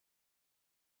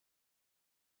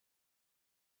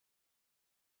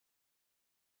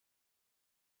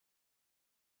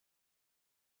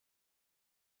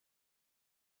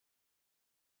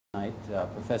tonight,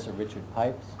 Professor Richard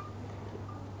Pipes.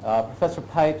 Professor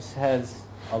Pipes has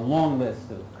a long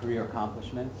list of career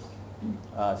accomplishments,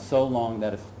 so long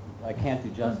that if I can't do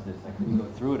justice, I couldn't go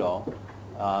through it all.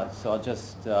 So I'll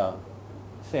just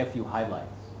say a few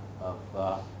highlights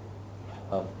of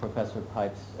Professor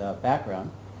Pipes' background.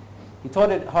 He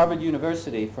taught at Harvard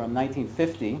University from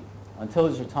 1950 until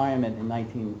his retirement in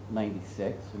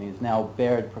 1996, and he is now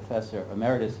Baird Professor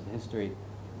Emeritus of History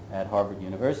at Harvard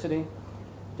University.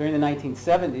 During the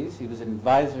 1970s, he was an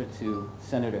advisor to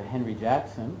Senator Henry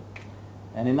Jackson,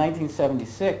 and in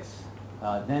 1976,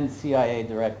 then CIA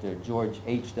Director George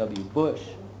H.W. Bush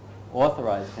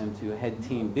authorized him to head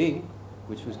Team B,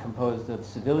 which was composed of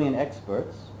civilian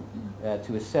experts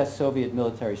to assess Soviet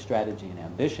military strategy and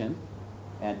ambition.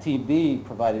 And Team B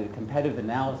provided a competitive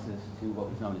analysis to what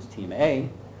was known as Team A,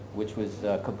 which was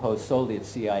composed solely of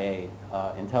CIA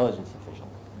intelligence officials.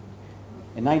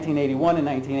 In 1981 and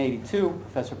 1982,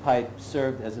 Professor Pipes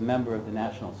served as a member of the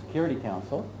National Security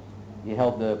Council. He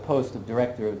held the post of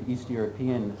Director of East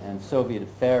European and Soviet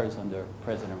Affairs under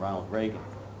President Ronald Reagan.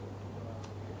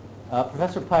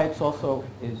 Professor Pipes also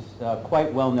is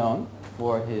quite well known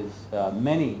for his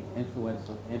many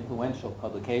influential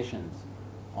publications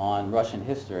on Russian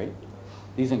history.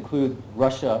 These include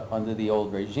Russia Under the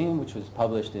Old Regime, which was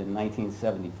published in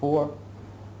 1974,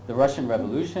 The Russian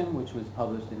Revolution, which was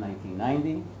published in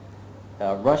 1990,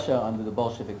 Russia Under the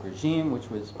Bolshevik Regime, which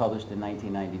was published in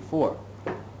 1994.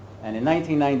 And in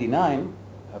 1999,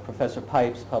 Professor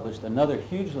Pipes published another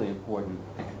hugely important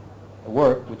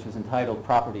work, which was entitled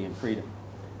Property and Freedom.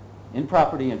 In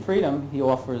Property and Freedom, he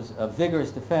offers a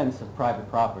vigorous defense of private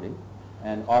property,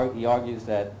 and he argues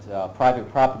that private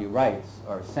property rights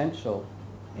are essential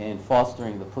in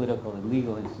fostering the political and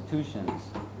legal institutions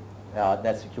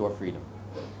that secure freedom.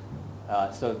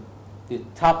 So the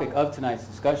topic of tonight's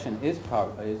discussion is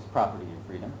property and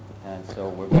freedom, and so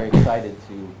we're very excited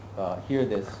to hear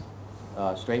this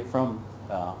straight from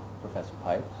Professor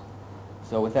Pipes.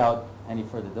 So without any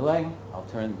further delay, I'll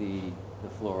turn the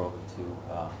floor over to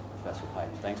Professor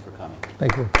Pipes. Thanks for coming.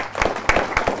 Thank you.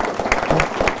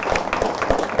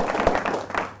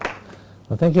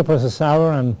 Well, thank you, Professor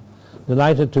Sauer. I'm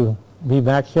delighted to be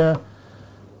back here.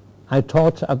 I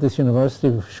taught at this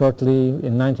university shortly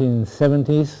in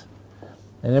 1970s,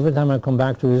 and every time I come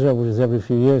back to Israel, which is every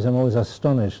few years, I'm always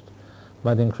astonished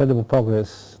by the incredible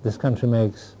progress this country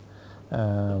makes.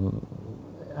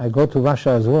 I go to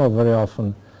Russia as well very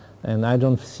often, and I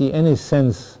don't see any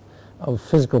sense of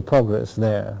physical progress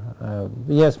there.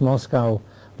 Yes, Moscow,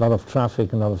 a lot of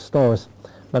traffic and a lot of stores,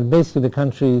 but basically the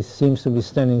country seems to be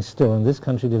standing still, and this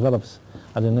country develops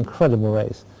at an incredible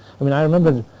rate. I mean, I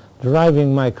remember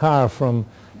driving my car from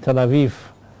Tel Aviv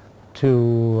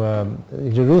to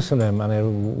Jerusalem on a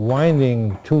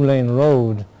winding two-lane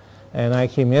road, and I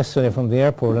came yesterday from the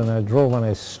airport and I drove on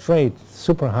a straight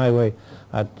superhighway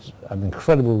at an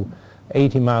incredible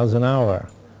 80 miles an hour,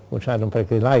 which I don't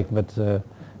particularly like, but the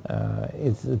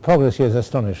progress here is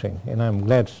astonishing, and I'm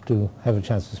glad to have a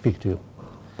chance to speak to you.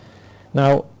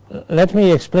 Now, let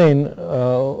me explain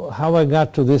how I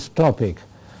got to this topic.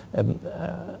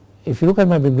 If you look at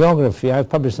my bibliography, I've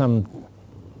published some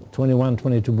 21,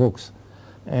 22 books,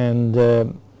 and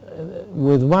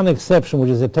with one exception,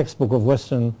 which is a textbook of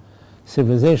Western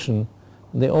civilization,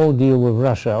 they all deal with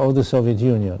Russia or the Soviet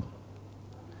Union.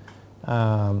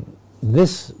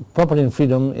 This Property and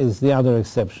Freedom is the other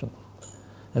exception.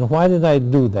 And why did I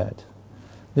do that?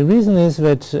 The reason is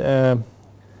that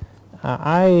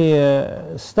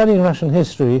studying Russian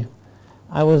history,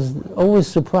 I was always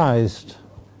surprised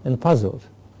and puzzled.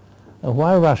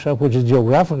 Why Russia, which is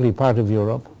geographically part of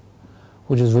Europe,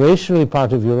 which is racially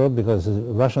part of Europe because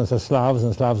Russians are Slavs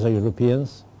and Slavs are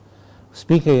Europeans,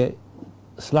 speak a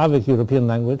Slavic European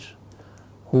language,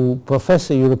 who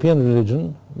profess a European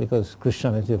religion, because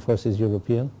Christianity, of course, is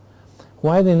European,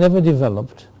 why they never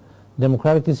developed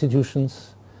democratic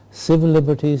institutions, civil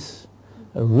liberties,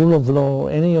 a rule of law,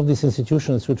 any of these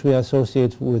institutions which we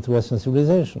associate with Western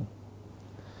civilization.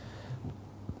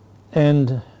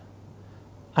 And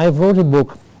I wrote a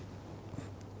book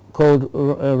called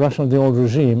Russia Under the Old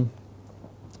Regime,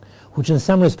 which in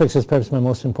some respects is perhaps my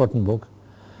most important book,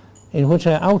 in which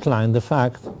I outlined the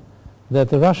fact that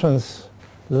the Russians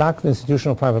lacked the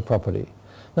institution of private property.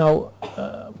 Now,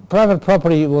 private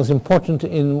property was important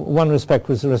in one respect,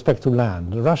 with respect to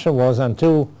land. Russia was,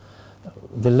 until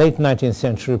the late 19th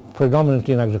century,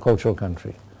 predominantly an agricultural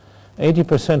country.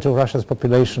 80% of Russia's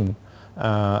population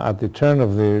at the turn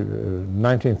of the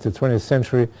 19th to 20th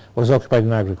century was occupied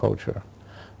in agriculture.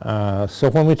 So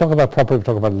when we talk about property, we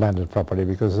talk about landed property,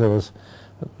 because there was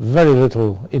very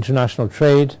little international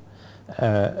trade,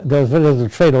 there was very little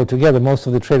trade altogether. Most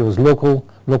of the trade was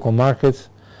local markets,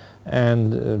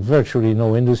 and virtually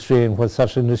no industry, and what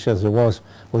such industry as there was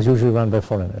usually run by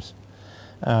foreigners.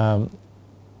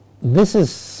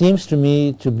 This seems to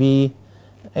me to be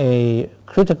a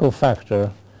critical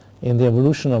factor in the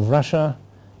evolution of Russia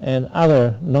and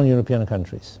other non-European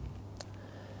countries.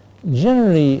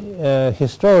 Generally,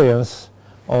 historians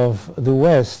of the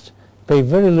West pay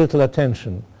very little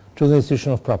attention to the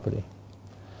institution of property.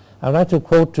 I'd like to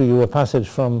quote to you a passage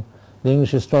from the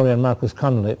English historian Marcus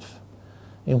Cunliffe,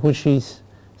 in which he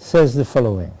says the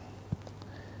following: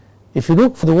 if you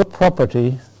look for the word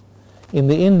property in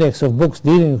the index of books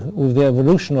dealing with the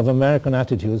evolution of American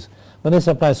attitudes, but this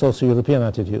applies also to European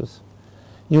attitudes,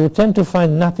 you will tend to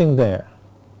find nothing there.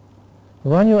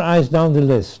 Run your eyes down the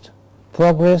list: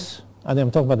 progress, and I'm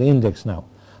talking about the index now,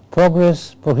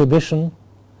 progress, prohibition,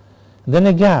 then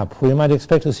a gap where you might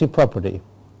expect to see property.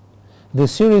 The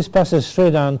series passes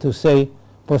straight on to say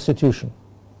prostitution.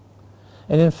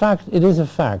 And in fact, it is a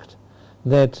fact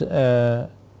that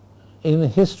in the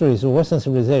histories of Western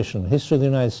civilization, history of the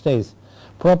United States,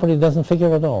 property doesn't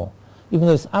figure at all, even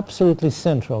though it's absolutely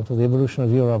central to the evolution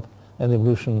of Europe and the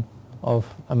evolution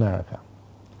of America.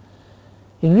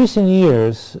 In recent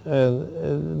years,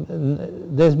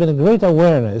 there's been a great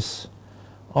awareness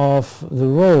of the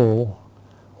role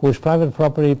which private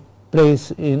property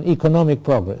plays in economic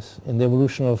progress, in the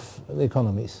evolution of the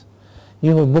economies.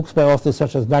 You have books by authors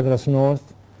such as Douglas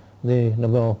North, the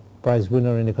Nobel Prize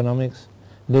winner in economics,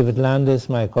 David Landis,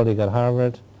 my colleague at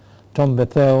Harvard, Tom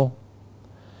Bethel,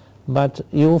 but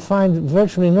you will find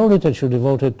virtually no literature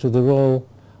devoted to the role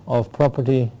of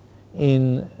property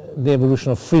in the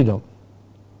evolution of freedom.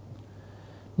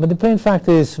 But the plain fact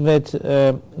is that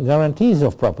guarantees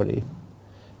of property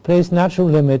place natural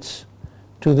limits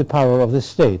to the power of the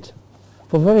state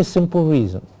for a very simple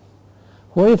reason.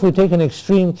 Where if we take an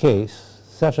extreme case,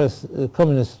 such as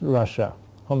communist Russia,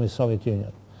 communist Soviet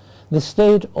Union, the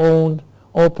state owned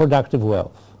all productive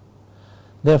wealth.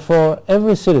 Therefore,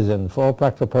 every citizen, for all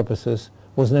practical purposes,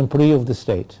 was an employee of the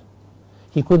state.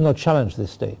 He could not challenge the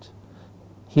state.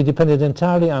 He depended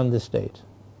entirely on the state.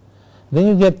 Then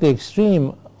you get the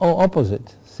extreme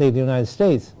opposite, say the United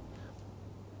States,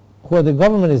 where the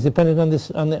government is dependent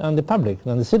on the public,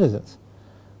 on the citizens,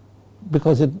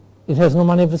 because it has no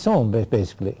money of its own,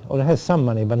 basically, or it has some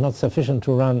money, but not sufficient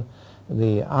to run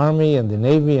the army and the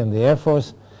navy and the air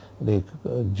force, the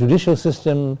judicial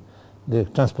system, the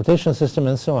transportation system,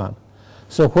 and so on.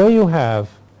 So where you have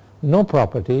no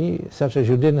property, such as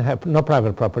you didn't have, no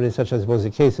private property, such as was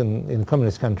the case in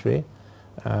communist country,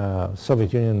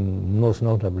 Soviet Union most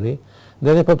notably,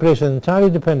 then the population is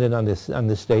entirely dependent on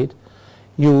the state.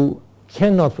 You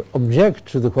cannot object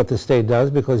to what the state does,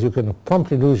 because you can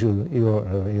promptly lose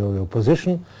your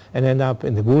position and end up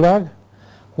in the gulag,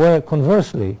 where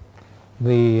conversely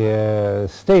the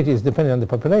state is dependent on the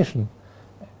population.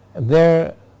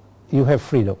 There you have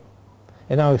freedom.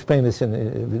 And I'll explain this in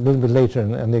a little bit later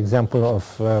in the example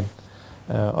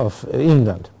of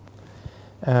England.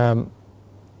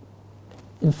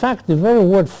 In fact, the very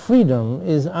word freedom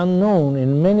is unknown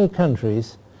in many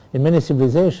countries, in many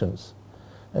civilizations,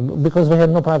 because they had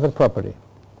no private property.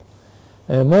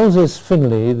 Moses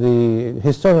Finley, the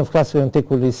historian of classical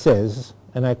antiquity, says,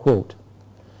 and I quote,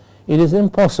 "It is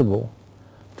impossible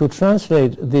to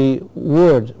translate the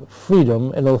word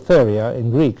freedom, eleutheria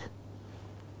in Greek,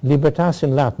 libertas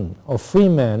in Latin, or free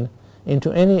man,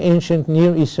 into any ancient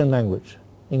Near Eastern language,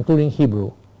 including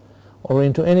Hebrew, or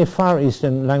into any Far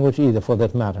Eastern language either, for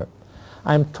that matter.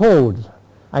 I'm told,"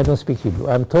 I don't speak Hebrew,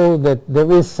 "I'm told that there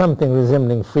is something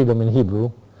resembling freedom in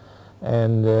Hebrew,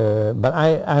 and but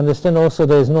I understand also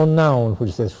there is no noun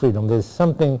which says freedom. There's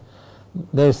something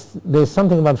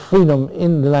about freedom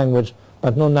in the language,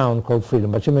 but no noun called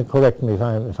freedom. But you may correct me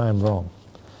if I'm wrong.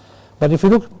 But if you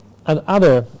look at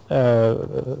other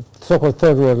so-called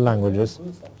third world languages,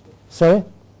 sorry?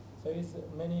 There is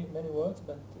many words,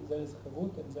 but there is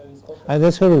harut and there is chofesh.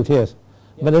 There's harut, yes.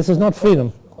 Yeah, but this is not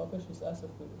freedom. Chofesh is also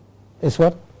freedom. It's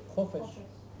what? Chofesh.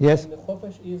 Yes. And the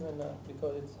chofesh is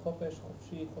because it's chofesh,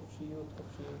 chofshi, chofshiyut,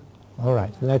 chofshi. All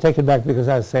right. Then I take it back, because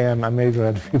I say I'm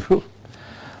ignorant of Hebrew.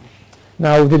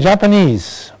 Now, the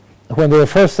Japanese, when they were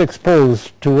first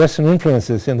exposed to Western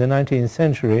influences in the 19th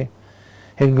century,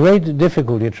 had great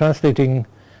difficulty translating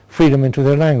freedom into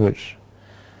their language.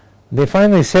 They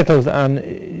finally settled on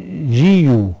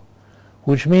jiyu,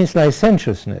 which means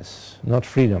licentiousness, not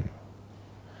freedom.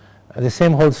 The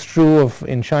same holds true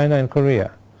in China and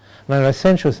Korea. Now,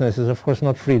 licentiousness is, of course,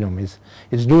 not freedom.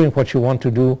 It's doing what you want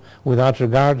to do without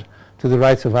regard to the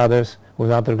rights of others,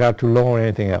 without regard to law or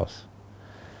anything else.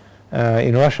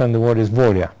 In Russian, the word is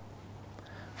volia.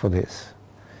 for this.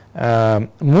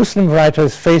 Muslim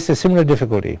writers face a similar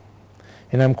difficulty,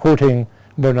 and I'm quoting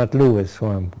Bernard Lewis, who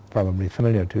I'm probably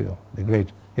familiar to you, the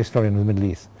great historian of the Middle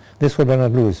East. This is what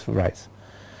Bernard Lewis writes.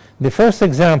 The first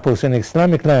examples in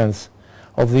Islamic lands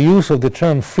of the use of the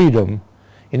term freedom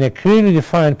in a clearly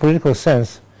defined political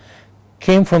sense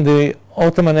came from the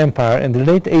Ottoman Empire in the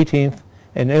late 18th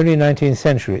and early 19th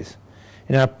centuries,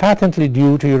 and are patently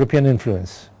due to European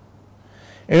influence.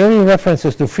 Early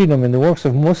references to freedom in the works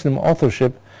of Muslim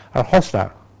authorship are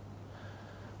hostile,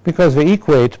 because they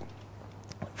equate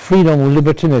freedom with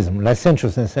libertinism,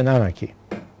 licentiousness, and anarchy.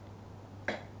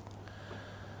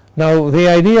 Now, the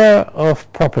idea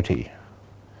of property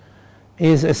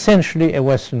is essentially a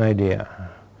Western idea,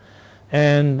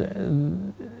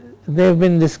 and there have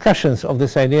been discussions of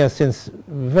this idea since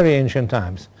very ancient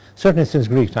times, certainly since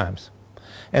Greek times.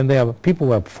 And there are people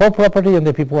who are for property and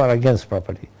there are people who are against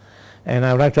property. And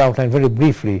I would like to outline very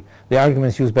briefly the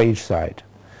arguments used by each side.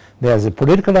 There's a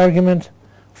political argument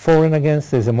for and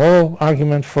against, there's a moral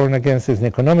argument for and against, there's an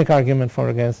economic argument for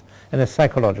and against, and a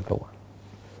psychological one.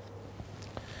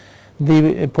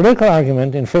 The political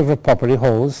argument in favor of property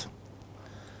holds,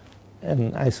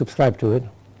 and I subscribe to it,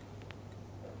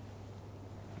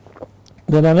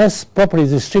 that unless property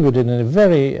is distributed in a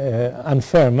very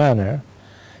unfair manner,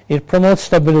 it promotes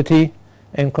stability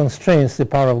and constrains the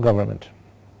power of government.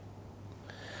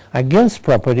 Against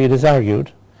property, it is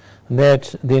argued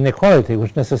that the inequality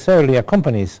which necessarily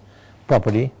accompanies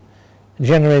property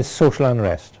generates social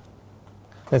unrest.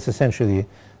 That's essentially the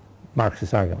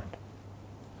Marxist argument.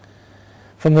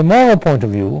 From the moral point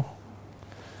of view,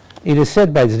 it is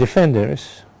said by its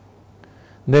defenders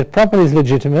that property is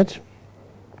legitimate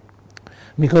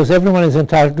because everyone is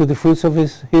entitled to the fruits of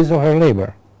his or her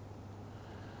labor,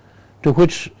 to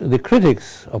which the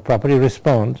critics of property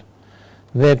respond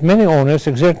that many owners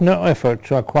exert no effort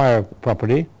to acquire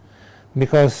property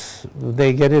because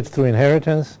they get it through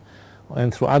inheritance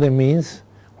and through other means,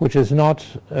 which is not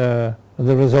the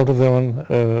result of their own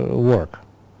work.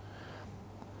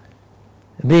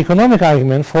 The economic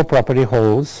argument for property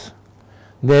holds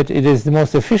that it is the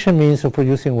most efficient means of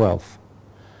producing wealth.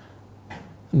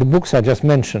 The books I just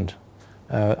mentioned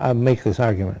make this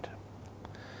argument.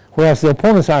 Whereas the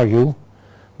opponents argue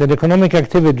that economic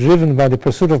activity driven by the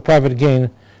pursuit of private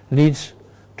gain leads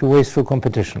to wasteful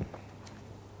competition.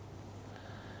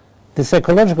 The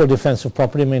psychological defense of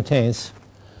property maintains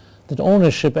that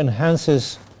ownership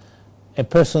enhances a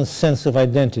person's sense of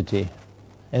identity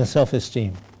and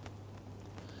self-esteem.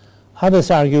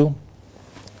 Others argue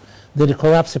that it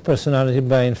corrupts a personality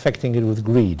by infecting it with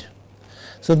greed.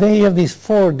 So they have these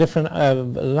four different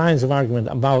lines of argument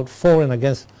about for and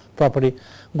against property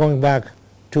going back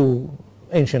to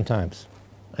ancient times.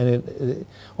 And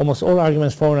almost all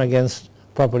arguments for and against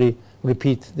property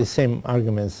repeat the same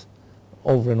arguments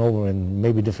over and over in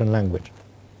maybe different language.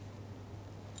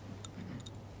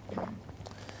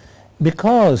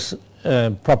 Because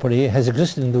property has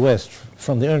existed in the West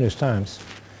from the earliest times,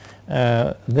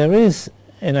 there is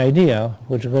an idea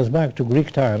which goes back to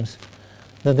Greek times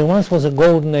that there once was a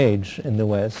golden age in the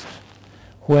West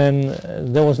when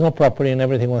there was no property and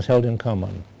everything was held in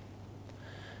common.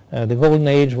 The golden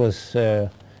age was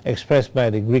expressed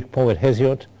by the Greek poet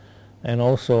Hesiod and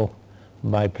also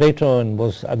by Plato and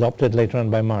was adopted later on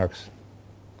by Marx.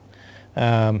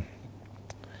 And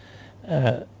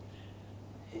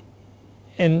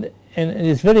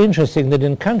it's very interesting that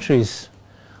in countries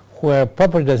where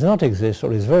property does not exist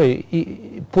or is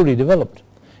very poorly developed,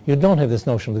 you don't have this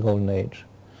notion of the golden age.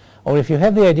 Or if you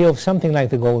have the idea of something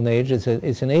like the golden age,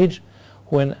 it's an age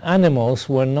when animals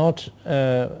were not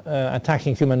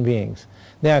attacking human beings.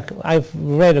 I've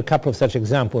read a couple of such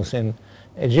examples in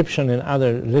Egyptian and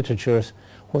other literatures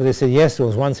where they say, yes, there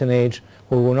was once an age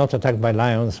where we were not attacked by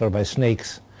lions or by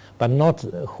snakes, but not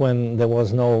when there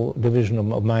was no division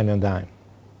of mine and thine.